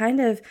where we're kind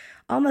of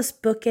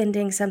almost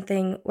bookending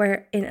something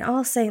where in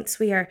All Saints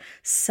we are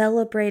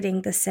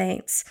celebrating the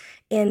saints.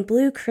 In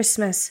Blue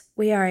Christmas,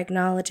 we are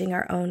acknowledging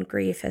our own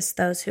grief as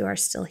those who are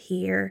still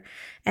here,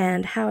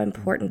 and how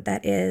important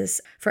that is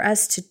for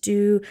us to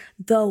do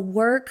the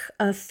work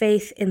of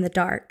faith in the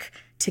dark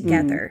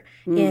together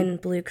in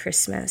Blue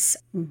Christmas.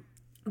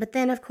 But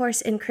then, of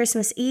course, in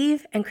Christmas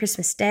Eve and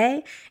Christmas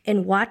Day,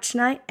 in Watch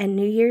Night and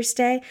New Year's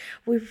Day,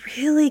 we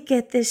really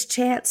get this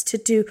chance to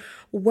do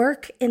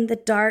work in the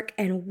dark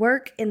and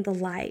work in the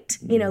light.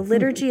 You know,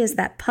 liturgy is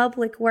that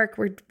public work.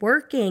 We're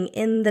working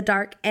in the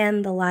dark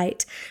and the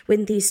light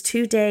with these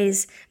 2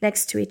 days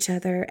next to each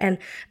other. And,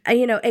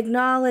 you know,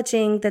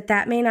 acknowledging that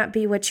that may not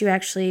be what you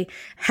actually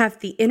have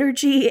the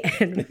energy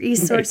and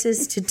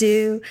resources to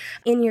do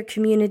in your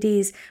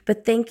communities,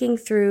 but thinking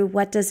through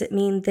what does it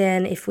mean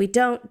then if we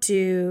don't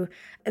do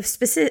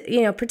specific,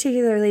 you know,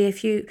 particularly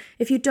if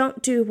you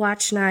don't do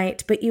Watch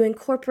Night, but you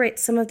incorporate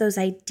some of those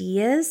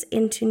ideas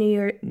into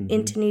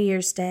New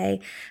Year's Day.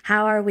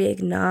 How are we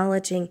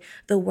acknowledging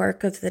the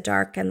work of the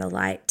dark and the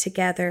light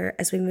together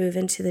as we move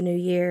into the new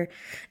year?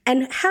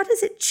 And how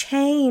does it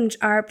change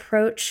our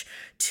approach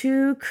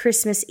to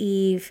Christmas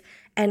Eve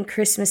and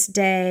Christmas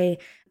Day?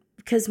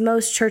 Because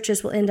most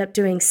churches will end up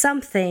doing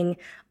something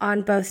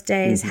on both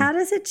days. How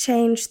does it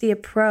change the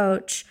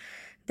approach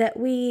that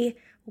we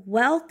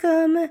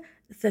welcome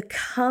the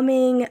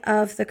coming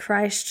of the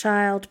Christ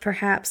child,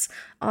 perhaps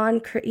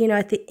on, you know,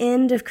 at the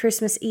end of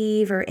Christmas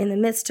Eve or in the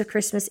midst of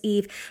Christmas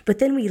Eve, but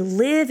then we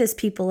live as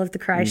people of the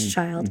Christ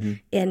child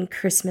in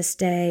Christmas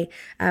Day.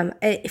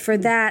 For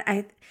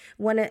that,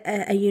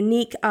 a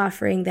unique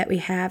offering that we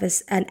have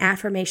is an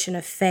affirmation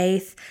of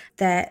faith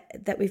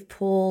that we've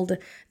pulled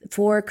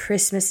for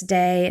Christmas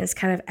Day, and it's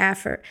kind of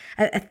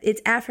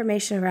it's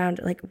affirmation around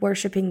like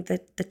worshiping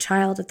the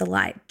child of the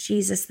light,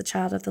 Jesus, the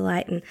child of the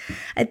light, and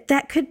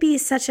that could be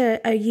such a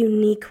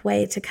unique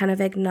way to kind of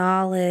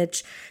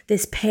acknowledge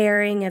this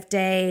pairing of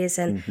days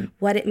and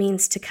what it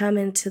means to come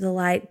into the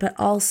light, but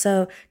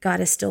also God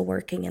is still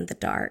working in the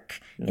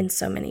dark in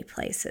so many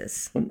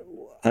places.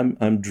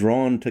 I'm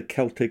drawn to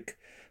Celtic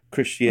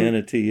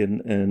Christianity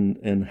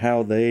and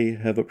how they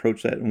have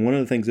approached that. And one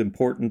of the things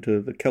important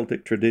to the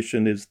Celtic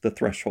tradition is the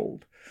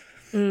threshold.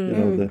 You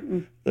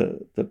know,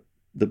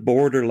 the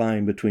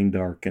borderline between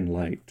dark and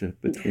light,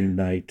 between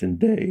night and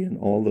day, and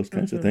all those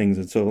kinds of things.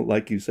 And so,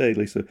 like you say,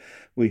 Lisa,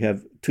 we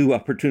have 2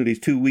 opportunities,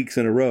 2 weeks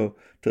in a row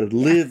to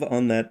live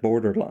on that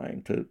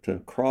borderline,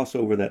 to cross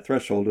over that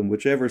threshold. And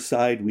whichever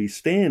side we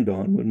stand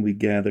on when we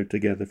gather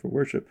together for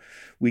worship,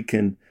 we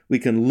can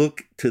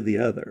look to the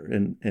other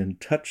and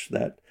touch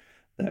that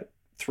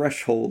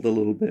threshold a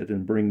little bit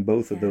and bring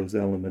both of those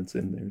elements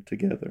in there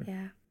together.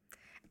 Yeah.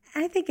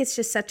 I think it's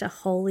just such a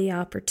holy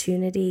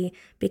opportunity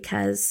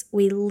because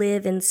we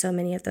live in so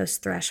many of those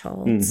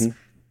thresholds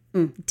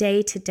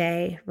day to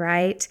day,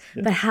 right?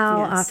 Yeah. But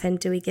how often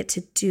do we get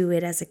to do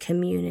it as a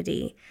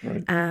community?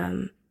 Right.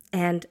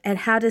 And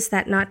how does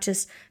that not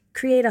just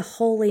create a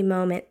holy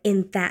moment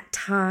in that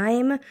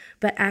time,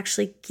 but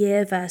actually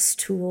give us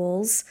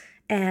tools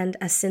and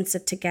a sense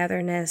of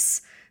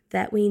togetherness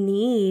that we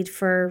need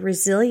for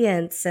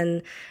resilience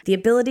and the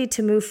ability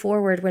to move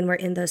forward when we're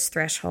in those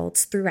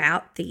thresholds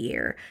throughout the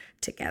year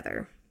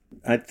together.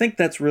 I think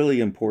that's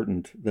really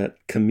important, that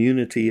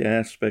community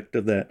aspect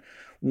of that.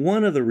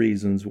 One of the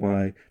reasons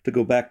why, to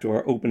go back to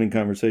our opening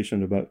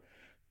conversation about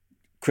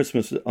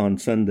Christmas on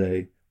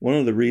Sunday, one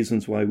of the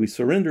reasons why we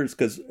surrender is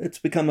because it's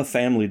become a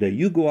family day.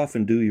 You go off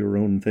and do your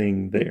own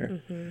thing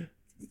there.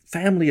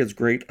 Family is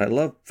great. I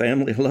love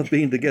family. I love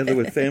being together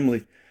with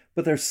family.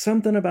 But there's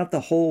something about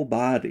the whole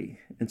body.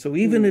 And so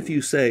even if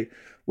you say,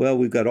 well,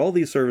 we've got all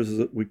these services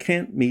that we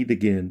can't meet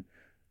again,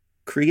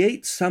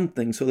 create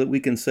something so that we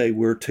can say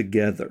we're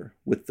together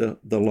with the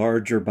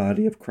larger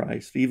body of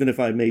Christ. Even if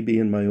I may be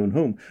in my own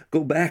home,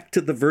 go back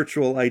to the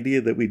virtual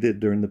idea that we did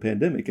during the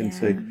pandemic and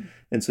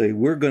say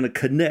we're going to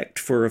connect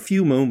for a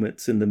few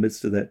moments in the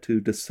midst of that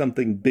too to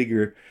something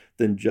bigger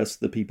than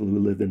just the people who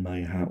live in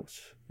my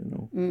house. You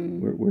know,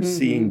 we're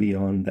seeing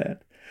beyond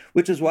that,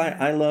 which is why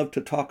I love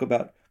to talk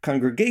about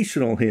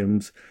congregational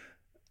hymns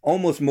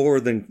almost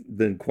more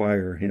than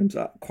choir hymns.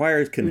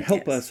 Choirs can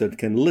help us and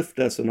can lift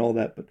us and all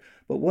that,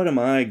 but but what am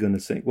I going to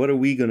sing? What are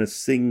we going to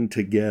sing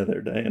together,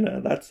 Diana?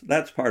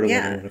 That's part of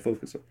what I want to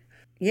focus on.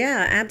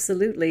 Yeah,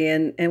 absolutely.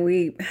 And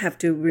we have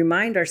to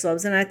remind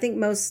ourselves, and I think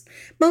most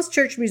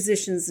church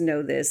musicians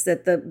know this,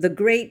 that the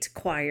great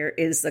choir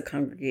is the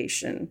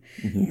congregation.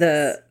 Mm-hmm.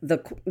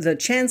 The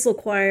chancel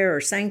choir or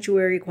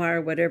sanctuary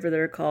choir, whatever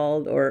they're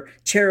called, or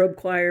cherub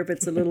choir if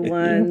it's the little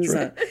ones,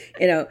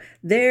 right.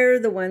 They're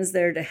the ones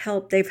there to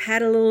help. They've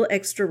had a little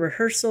extra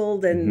rehearsal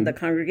than the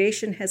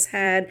congregation has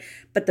had,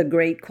 but the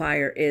great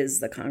choir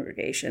is the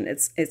congregation.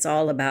 It's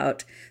all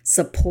about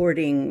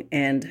supporting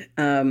and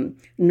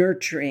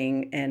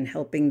nurturing and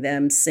helping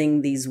them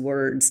sing these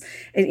words.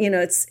 And,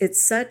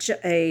 it's such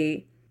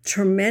a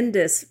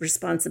tremendous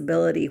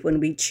responsibility when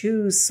we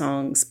choose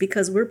songs,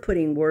 because we're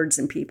putting words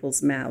in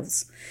people's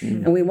mouths.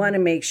 Mm-hmm. And we want to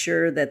make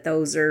sure that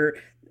those are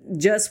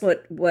just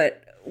what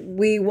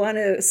we want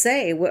to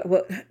say,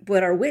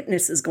 what our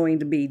witness is going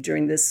to be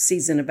during this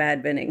season of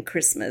Advent and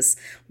Christmas.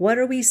 What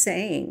are we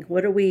saying?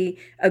 What are we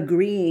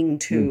agreeing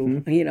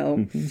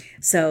to?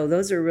 So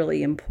those are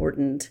really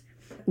important.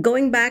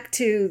 Going back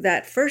to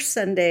that first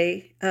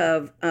Sunday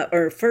of,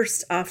 or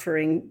first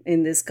offering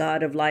in this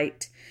God of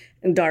light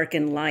and dark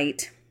and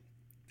light,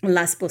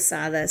 Las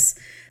Posadas,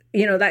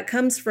 that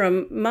comes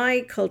from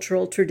my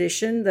cultural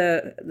tradition,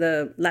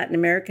 the Latin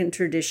American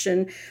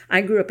tradition.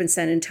 I grew up in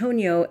San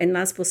Antonio, and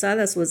Las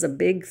Posadas was a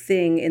big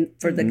thing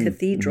for the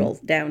cathedral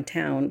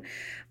downtown.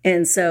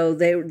 And so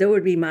there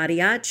would be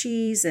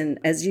mariachis. And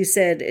as you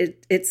said,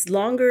 it's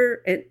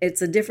longer.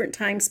 It's a different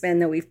time span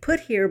that we've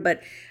put here.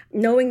 But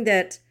knowing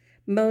that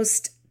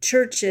most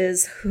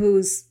churches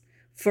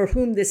for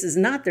whom this is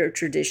not their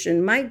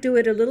tradition might do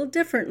it a little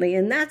differently,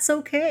 and that's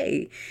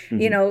okay.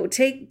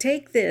 Mm-hmm.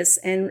 Take this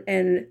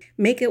and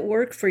make it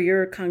work for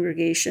your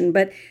congregation.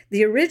 But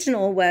the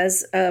original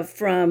was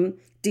from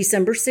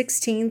December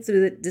 16th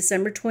through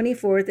December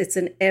 24th. It's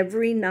an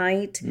every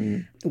night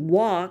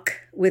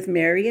walk with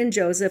Mary and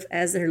Joseph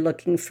as they're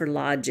looking for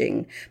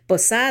lodging.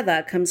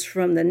 Posada comes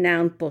from the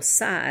noun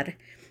posar,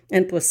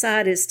 and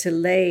posar is to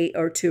lay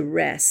or to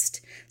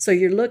rest. So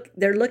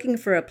they're looking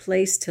for a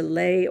place to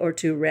lay or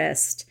to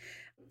rest.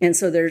 And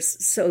so there's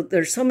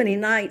so many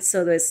nights,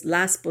 so there's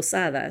Las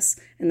Posadas,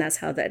 and that's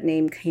how that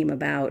name came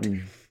about.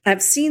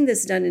 I've seen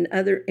this done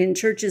in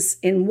churches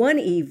in one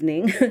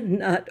evening,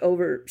 not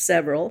over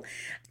several,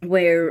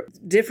 where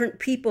different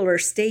people are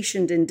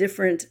stationed in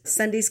different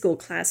Sunday school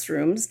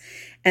classrooms,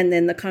 and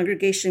then the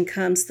congregation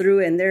comes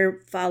through and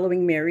they're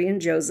following Mary and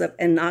Joseph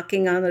and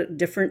knocking on the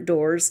different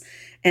doors.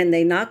 And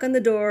they knock on the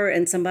door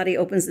and somebody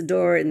opens the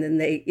door, and then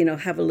they,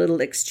 have a little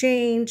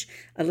exchange,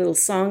 a little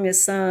song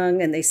is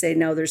sung, and they say,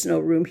 no, there's no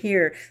room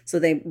here. So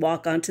they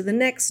walk on to the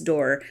next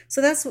door.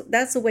 So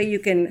that's the way you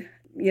can,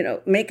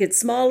 make it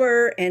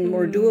smaller and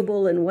more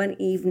doable in one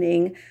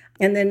evening.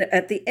 And then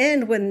at the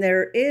end, when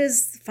there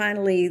is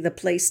finally the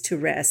place to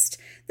rest,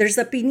 there's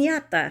a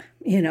piñata,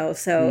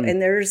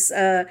 and there's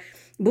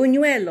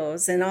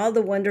buñuelos and all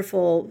the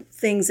wonderful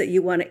things that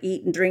you want to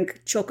eat and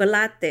drink,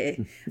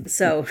 chocolate.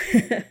 So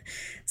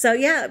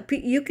yeah,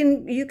 you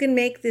can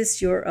make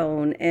this your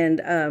own.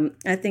 And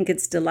I think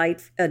it's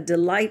a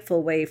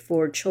delightful way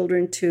for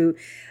children to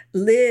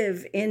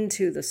live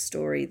into the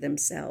story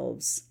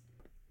themselves.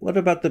 What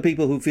about the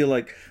people who feel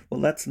like, well,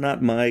 that's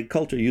not my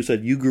culture? You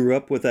said you grew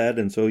up with that,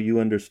 and so you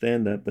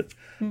understand that.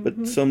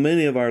 But so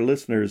many of our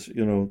listeners,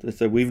 they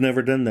said, we've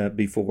never done that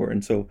before.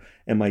 And so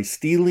am I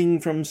stealing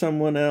from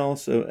someone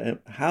else?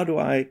 How do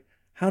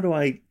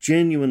I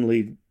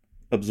genuinely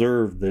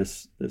observe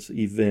this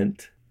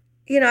event?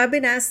 I've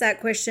been asked that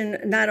question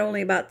not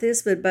only about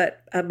this,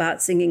 but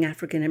about singing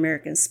African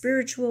American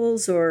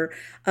spirituals or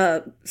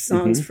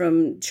songs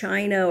from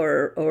China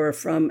or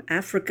from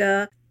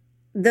Africa.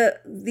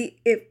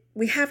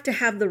 We have to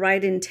have the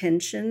right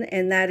intention,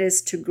 and that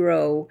is to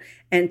grow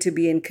and to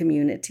be in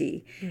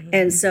community. Mm-hmm.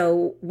 And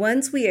so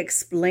once we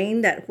explain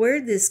that where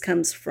this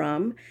comes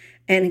from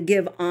and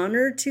give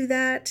honor to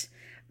that,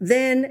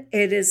 then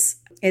it's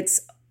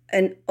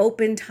an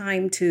open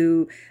time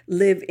to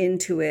live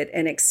into it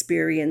and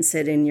experience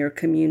it in your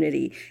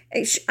community.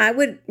 I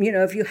would,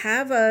 if you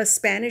have a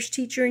Spanish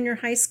teacher in your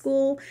high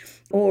school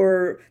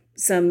or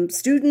some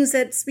students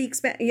that speak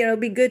Spanish,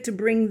 be good to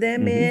bring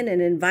them in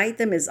and invite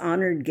them as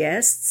honored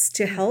guests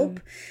to help.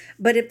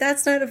 But if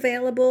that's not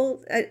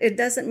available, it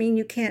doesn't mean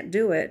you can't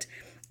do it.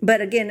 But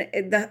again,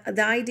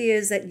 the idea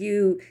is that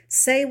you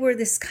say where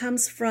this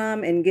comes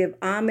from and give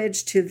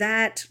homage to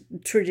that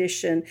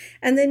tradition.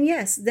 And then,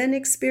 then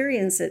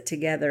experience it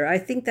together. I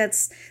think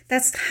that's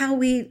how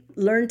we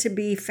learn to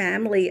be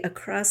family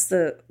across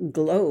the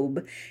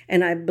globe.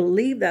 And I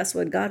believe that's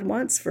what God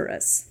wants for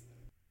us.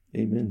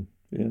 Amen.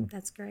 Yeah.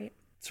 That's great.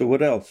 So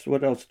what else?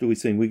 What else do we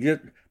sing?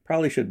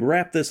 Probably should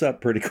wrap this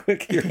up pretty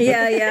quick here.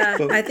 Yeah.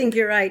 I think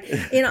you're right.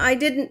 I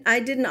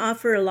didn't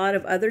offer a lot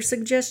of other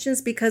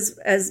suggestions because,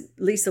 as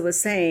Lisa was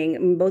saying,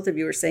 and both of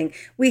you were saying,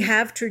 we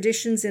have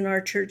traditions in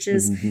our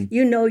churches.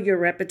 You know your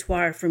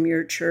repertoire from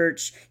your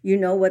church. You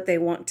know what they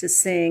want to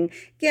sing.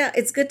 Yeah,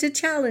 it's good to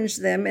challenge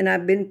them, and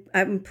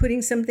I'm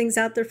putting some things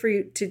out there for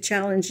you to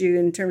challenge you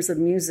in terms of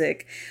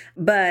music,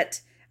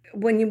 but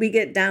when we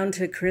get down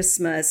to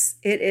Christmas,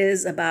 it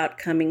is about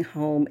coming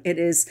home. It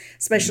is,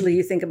 especially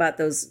you think about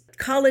those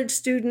college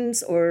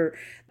students or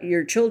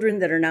your children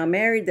that are now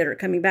married that are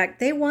coming back.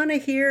 They want to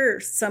hear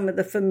some of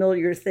the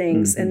familiar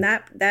things, and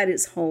that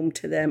is home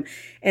to them.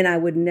 And I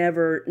would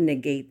never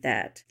negate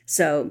that.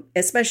 So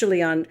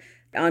especially on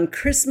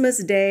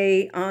Christmas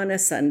Day on a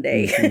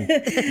Sunday,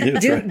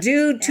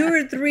 do 2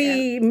 or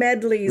 3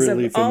 medleys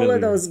really of familiar. all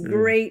of those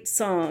great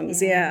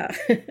songs. Yeah.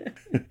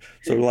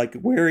 So like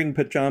wearing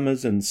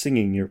pajamas and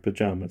singing your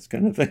pajamas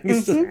kind of thing.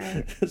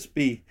 Just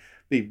be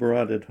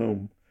brought at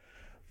home.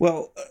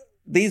 Well,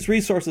 these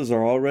resources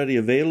are already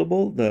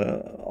available.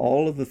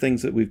 All of the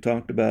things that we've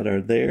talked about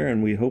are there,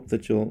 and we hope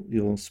that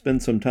you'll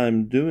spend some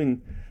time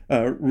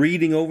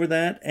reading over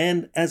that.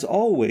 And as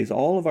always,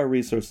 all of our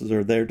resources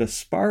are there to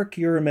spark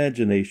your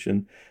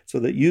imagination so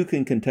that you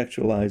can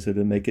contextualize it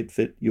and make it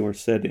fit your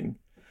setting.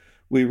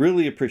 We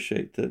really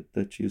appreciate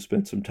that you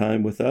spent some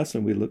time with us,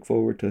 and we look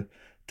forward to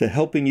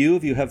helping you.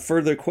 If you have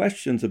further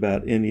questions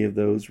about any of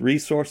those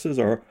resources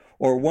or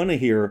want to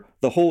hear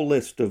the whole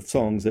list of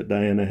songs that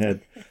Diana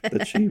had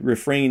that she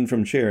refrained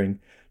from sharing,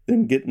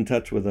 then get in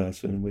touch with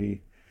us, and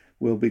we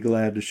will be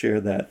glad to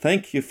share that.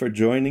 Thank you for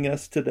joining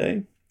us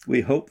today.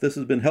 We hope this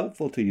has been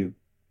helpful to you.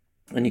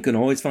 And you can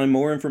always find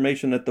more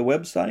information at the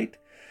website,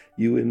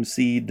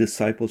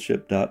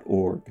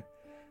 umcdiscipleship.org.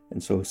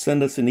 And so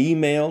send us an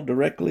email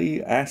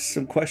directly, ask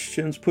some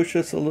questions, push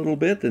us a little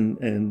bit,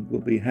 and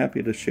we'll be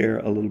happy to share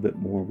a little bit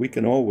more. We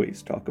can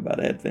always talk about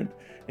Advent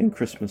and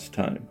Christmas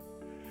time.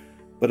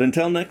 But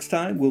until next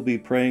time, we'll be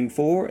praying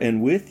for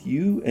and with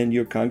you and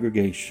your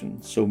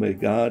congregation. So may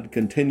God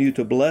continue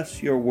to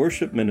bless your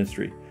worship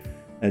ministry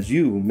as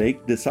you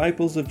make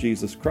disciples of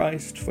Jesus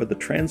Christ for the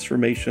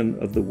transformation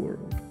of the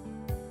world.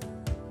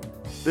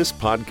 This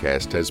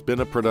podcast has been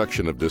a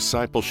production of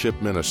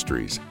Discipleship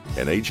Ministries,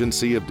 an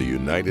agency of the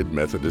United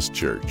Methodist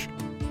Church.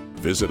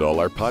 Visit all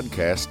our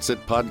podcasts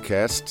at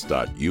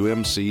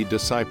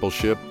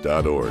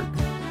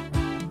podcasts.umcdiscipleship.org.